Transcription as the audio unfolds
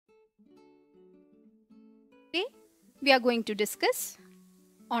Today we are going to discuss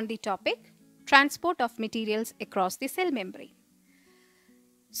on the topic transport of materials across the cell membrane.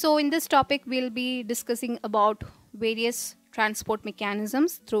 So in this topic we'll be discussing about various transport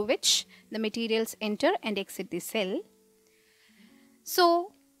mechanisms through which the materials enter and exit the cell.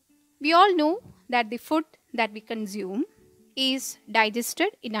 So we all know that the food that we consume is digested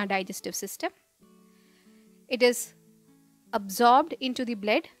in our digestive system. It is absorbed into the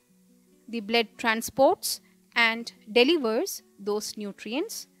blood transports and delivers those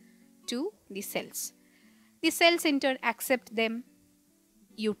nutrients to the cells. The cells in turn accept them,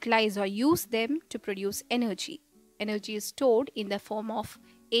 utilize or use them to produce energy. Energy is stored in the form of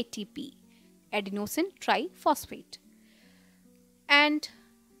ATP, adenosine triphosphate. And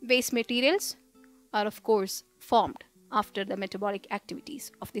waste materials are of course formed after the metabolic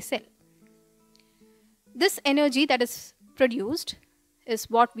activities of the cell. This energy that is produced is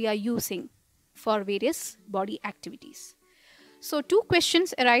what we are using for various body activities. So two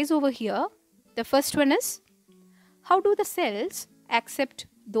questions arise over here. The first one is, how do the cells accept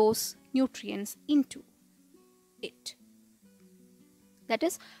those nutrients into it? That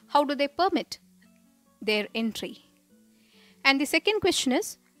is, how do they permit their entry? And the second question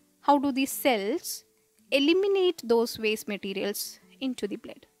is, how do these cells eliminate those waste materials into the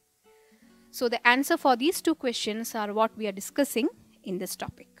blood? So the answer for these two questions are what we are discussing in this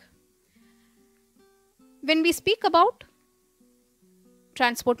topic. When we speak about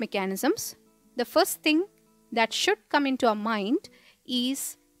transport mechanisms, the first thing that should come into our mind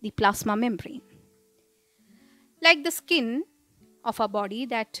is the plasma membrane. Like the skin of our body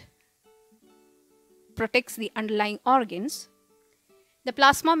that protects the underlying organs, the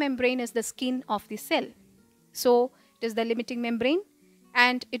plasma membrane is the skin of the cell. So it is the limiting membrane,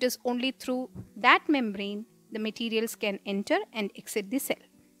 and it is only through that membrane the materials can enter and exit the cell.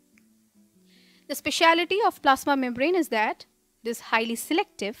 The speciality of plasma membrane is that it is highly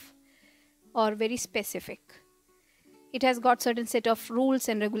selective or very specific. It has got certain set of rules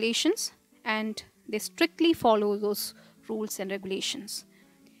and regulations, and they strictly follow those rules and regulations.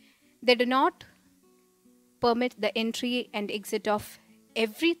 They do not permit the entry and exit of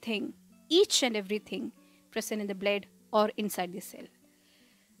everything, each and everything present in the blood or inside the cell.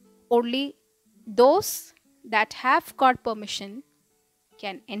 Only those that have got permission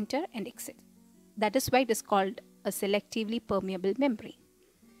can enter and exit. That is why it is called a selectively permeable membrane.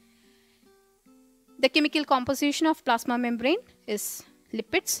 The chemical composition of plasma membrane is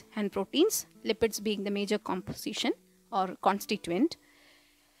lipids and proteins, lipids being the major composition or constituent.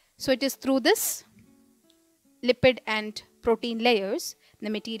 So it is through this lipid and protein layers the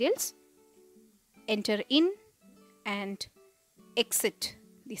materials enter in and exit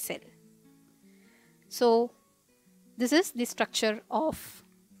the cell. So this is the structure of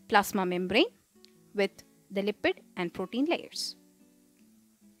plasma membrane with the lipid and protein layers.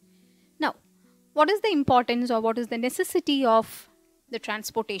 Now, what is the importance or what is the necessity of the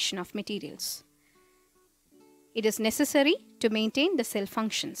transportation of materials? It is necessary to maintain the cell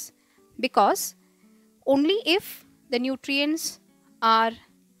functions, because only if the nutrients are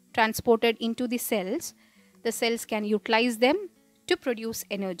transported into the cells can utilize them to produce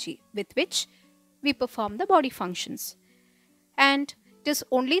energy with which we perform the body functions. And it is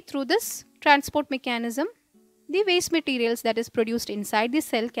only through this transport mechanism the waste materials that is produced inside the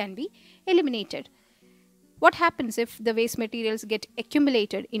cell can be eliminated. What happens if the waste materials get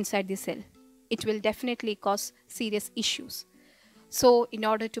accumulated inside the cell? It will definitely cause serious issues. So in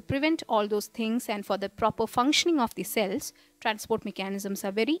order to prevent all those things and for the proper functioning of the cells, transport mechanisms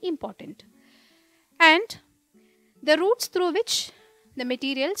are very important. And the routes through which the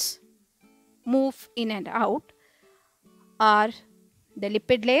materials move in and out are the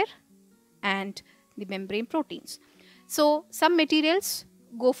lipid layer and the membrane proteins. So some materials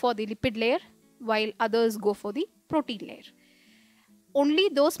go for the lipid layer while others go for the protein layer. Only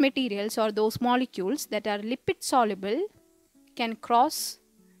those materials or those molecules that are lipid soluble can cross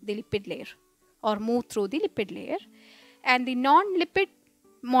the lipid layer or move through the lipid layer, and the non-lipid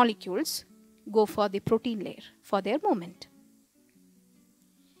molecules go for the protein layer for their movement.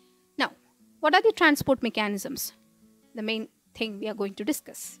 Now, what are the transport mechanisms? The main thing we are going to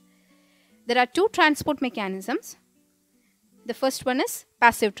discuss. There are two transport mechanisms. The first one is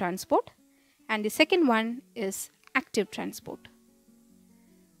passive transport and the second one is active transport.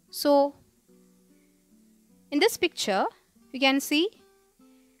 So, in this picture, you can see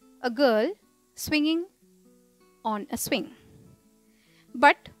a girl swinging on a swing.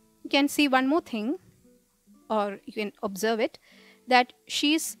 But you can see one more thing, or you can observe it, that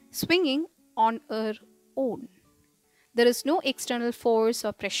she is swinging on her own. There is no external force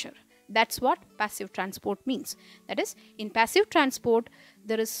or pressure. That's what passive transport means. That is, in passive transport,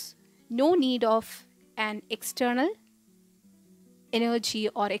 there is no need of an external energy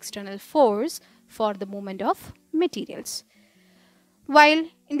or external force for the movement of materials. While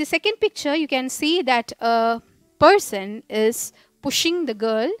in the second picture, you can see that a person is pushing the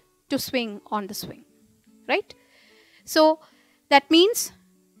girl to swing on the swing, right? So that means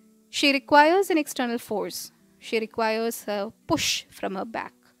she requires an external force. She requires a push from her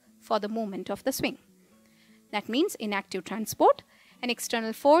back for the movement of the swing. That means in active transport, an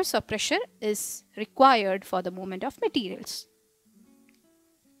external force or pressure is required for the movement of materials.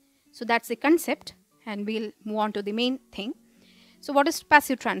 So that's the concept, and we'll move on to the main thing. So what is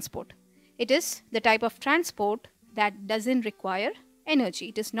passive transport? It is the type of transport that doesn't require energy.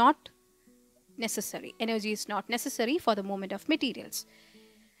 It is not necessary. Energy is not necessary for the movement of materials.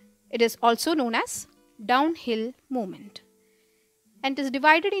 It is also known as downhill movement, and is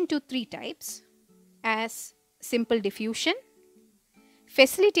divided into three types as simple diffusion,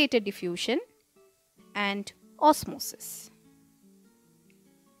 facilitated diffusion, and osmosis.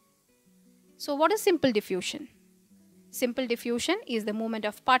 So what is simple diffusion? Simple diffusion is the movement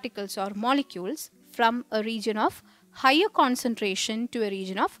of particles or molecules from a region of higher concentration to a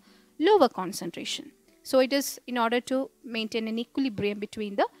region of lower concentration. So it is in order to maintain an equilibrium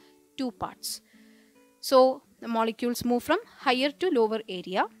between the two parts. So the molecules move from higher to lower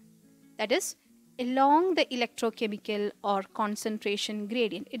area, that is along the electrochemical or concentration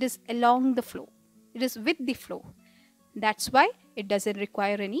gradient. It is along the flow. It is with the flow. That's why it doesn't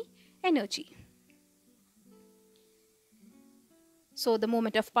require any energy. So the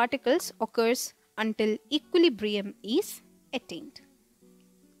movement of particles occurs until equilibrium is attained.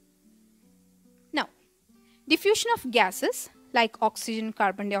 Now, diffusion of gases like oxygen,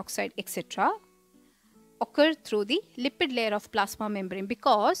 carbon dioxide, etc. occur through the lipid layer of plasma membrane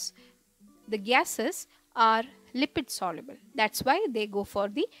because the gases are lipid soluble. That's why they go for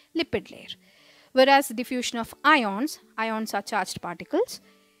the lipid layer. Whereas diffusion of ions are charged particles,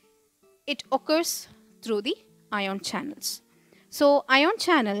 it occurs through the ion channels. So ion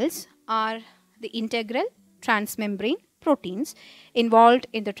channels are the integral transmembrane proteins involved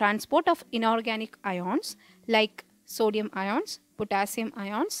in the transport of inorganic ions like sodium ions, potassium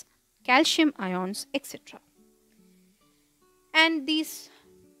ions, calcium ions, etc. And these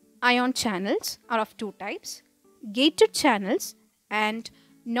ion channels are of two types: gated channels and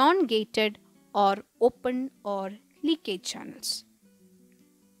non-gated or open or leakage channels.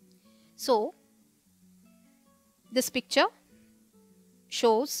 So this picture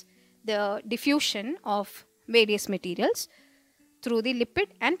shows the diffusion of various materials through the lipid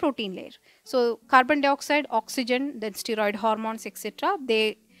and protein layer. So carbon dioxide, oxygen, then steroid hormones, etc.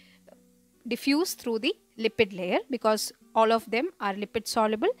 they diffuse through the lipid layer because all of them are lipid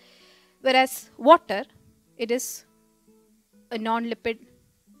soluble, whereas water, it is a non-lipid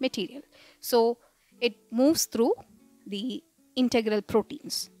material. So it moves through the integral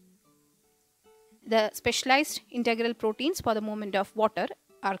proteins. The specialized integral proteins for the movement of water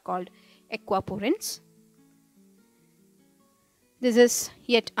are called aquaporins. This is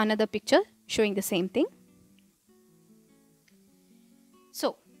yet another picture showing the same thing.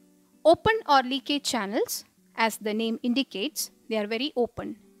 So, open or leakage channels, as the name indicates, they are very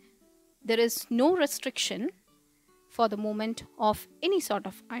open. There is no restriction for the movement of any sort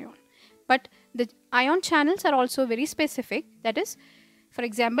of ion. But the ion channels are also very specific. That is, for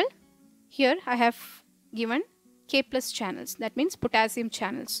example, here I have given K+ channels, that means potassium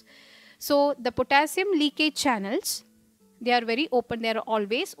channels. So the potassium leakage channels, they are very open, they are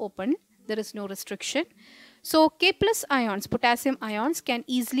always open, there is no restriction. So K+ ions, potassium ions, can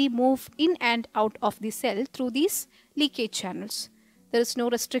easily move in and out of the cell through these leakage channels. There is no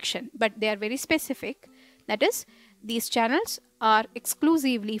restriction, but they are very specific. That is, these channels are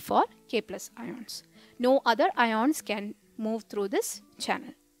exclusively for K+ ions. No other ions can move through this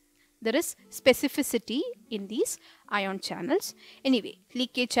channel. There is specificity in these ion channels. Anyway,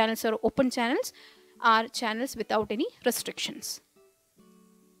 leakage channels or open channels are channels without any restrictions.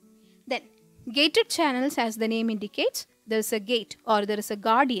 Then, gated channels, as the name indicates, there is a gate or there is a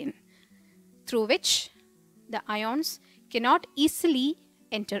guardian through which the ions cannot easily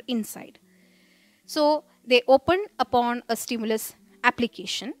enter inside. So, they open upon a stimulus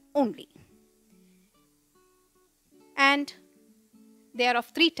application only. And they are of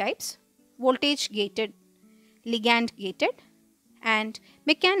three types: voltage gated, ligand gated, and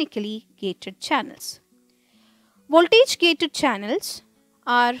mechanically gated channels. Voltage gated channels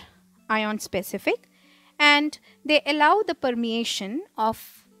are ion specific and they allow the permeation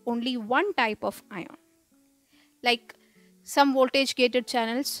of only one type of ion. Like some voltage gated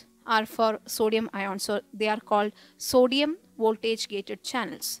channels are for sodium ions, so they are called sodium voltage gated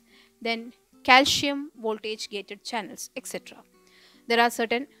channels. Then calcium voltage gated channels, etc. There are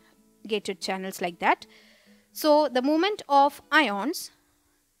certain gated channels like that. So the movement of ions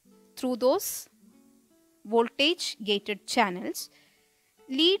through those voltage gated channels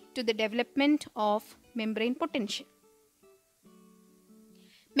lead to the development of membrane potential.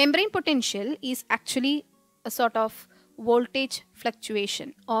 Membrane potential is actually a sort of voltage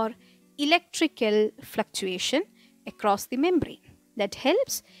fluctuation or electrical fluctuation across the membrane that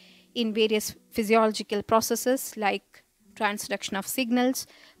helps in various physiological processes like transduction of signals,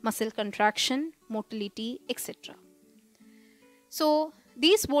 muscle contraction, motility, etc. So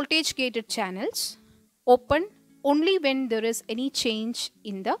these voltage gated channels open only when there is any change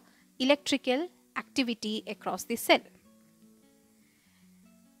in the electrical activity across the cell.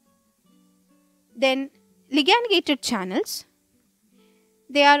 Then ligand gated channels,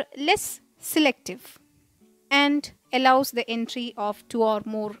 they are less selective and allows the entry of 2 or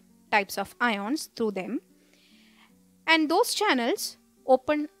more types of ions through them, and those channels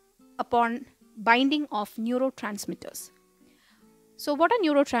open upon binding of neurotransmitters. So what are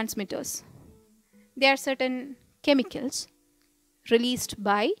neurotransmitters? They are certain chemicals released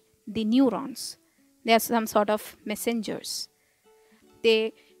by the neurons. They are some sort of messengers.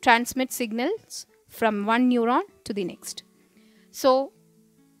 They transmit signals from one neuron to the next. So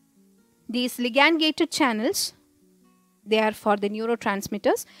these ligand gated channels, they are for the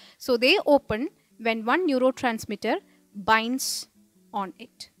neurotransmitters. So they open when one neurotransmitter binds on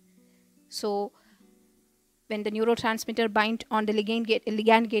it. So when the neurotransmitter binds on the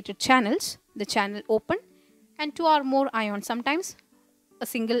ligand gated channels, the channel open and 2 or more ions, sometimes a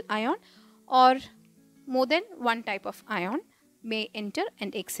single ion or more than one type of ion, may enter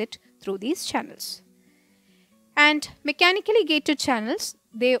and exit through these channels. And mechanically gated channels,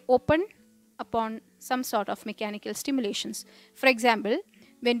 they open upon some sort of mechanical stimulations. For example,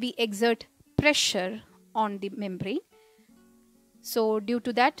 when we exert pressure on the membrane, so due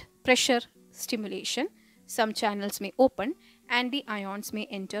to that pressure stimulation, some channels may open and the ions may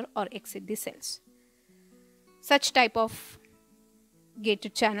enter or exit the cells. Such type of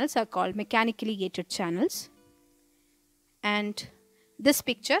gated channels are called mechanically gated channels. And this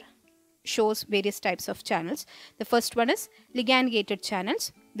picture shows various types of channels. The first one is ligand gated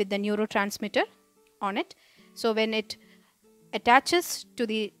channels with the neurotransmitter on it. So when it attaches to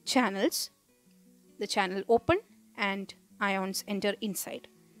the channels, the channel open and ions enter inside.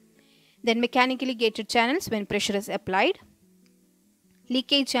 Then mechanically gated channels when pressure is applied.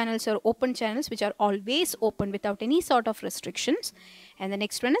 Leakage channels are open channels which are always open without any sort of restrictions. And the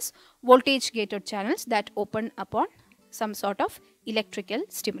next one is voltage gated channels that open upon some sort of electrical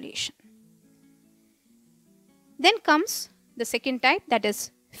stimulation. Then comes the second type, that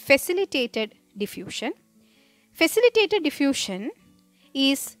is facilitated diffusion. Facilitated diffusion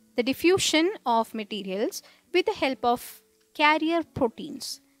is the diffusion of materials with the help of carrier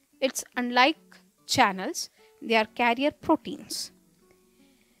proteins. It's unlike channels, they are carrier proteins.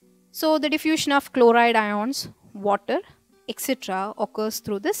 So the diffusion of chloride ions, water, etc. occurs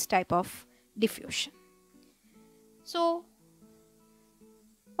through this type of diffusion. So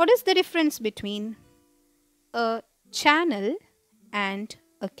what is the difference between a channel and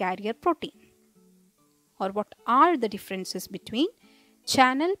a carrier protein? Or what are the differences between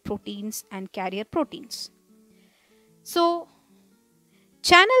channel proteins and carrier proteins? So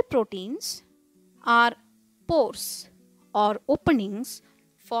channel proteins are pores or openings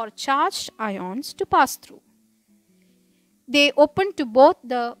for charged ions to pass through. They open to both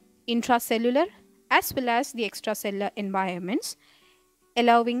the intracellular as well as the extracellular environments,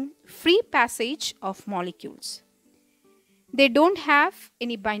 allowing free passage of molecules. They don't have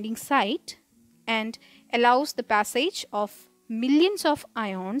any binding site and allows the passage of millions of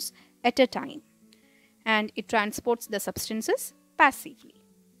ions at a time, and it transports the substances passively.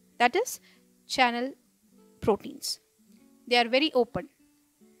 That is channel proteins. They are very open,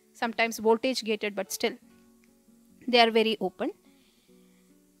 sometimes voltage gated, but still they are very open.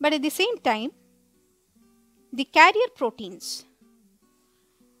 But at the same time, the carrier proteins,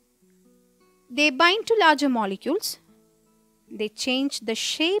 they bind to larger molecules, they change the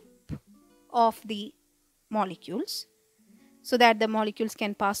shape of the molecules so that the molecules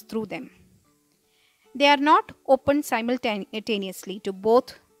can pass through them. They are not open simultaneously to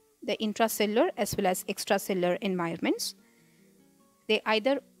both the intracellular as well as extracellular environments. They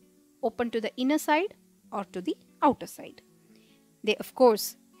either open to the inner side or to the outer side. They of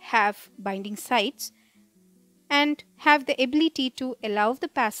course have binding sites and have the ability to allow the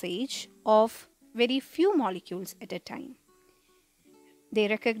passage of very few molecules at a time. They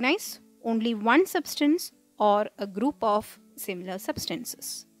recognize only one substance or a group of similar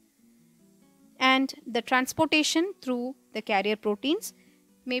substances. And the transportation through the carrier proteins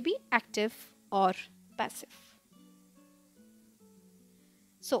may be active or passive.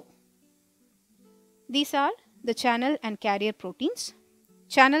 So, these are the channel and carrier proteins.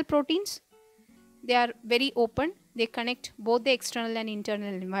 Channel proteins, they are very open. They connect both the external and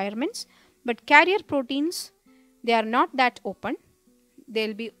internal environments. But carrier proteins, they are not that open. They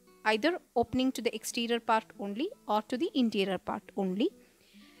will be either opening to the exterior part only or to the interior part only.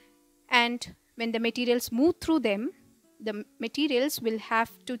 And when the materials move through them, the materials will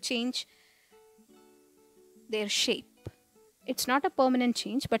have to change their shape. It's not a permanent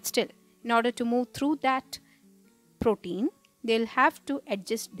change, but still, in order to move through that protein, they'll have to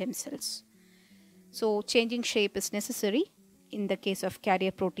adjust themselves. So changing shape is necessary in the case of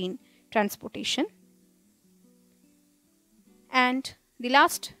carrier protein transportation. And the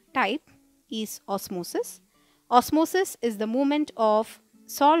last type is osmosis. Osmosis is the movement of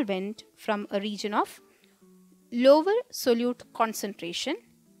solvent from a region of lower solute concentration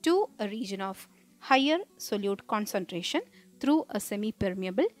to a region of higher solute concentration through a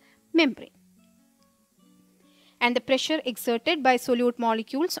semi-permeable membrane. And the pressure exerted by solute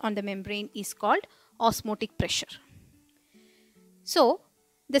molecules on the membrane is called osmotic pressure. So,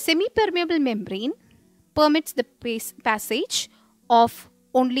 the semi-permeable membrane permits the passage of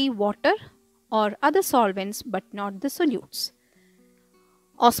only water or other solvents but not the solutes.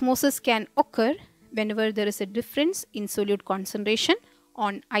 Osmosis can occur whenever there is a difference in solute concentration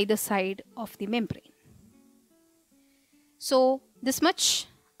on either side of the membrane. So, this much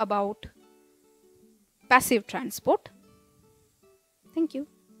about passive transport. Thank you.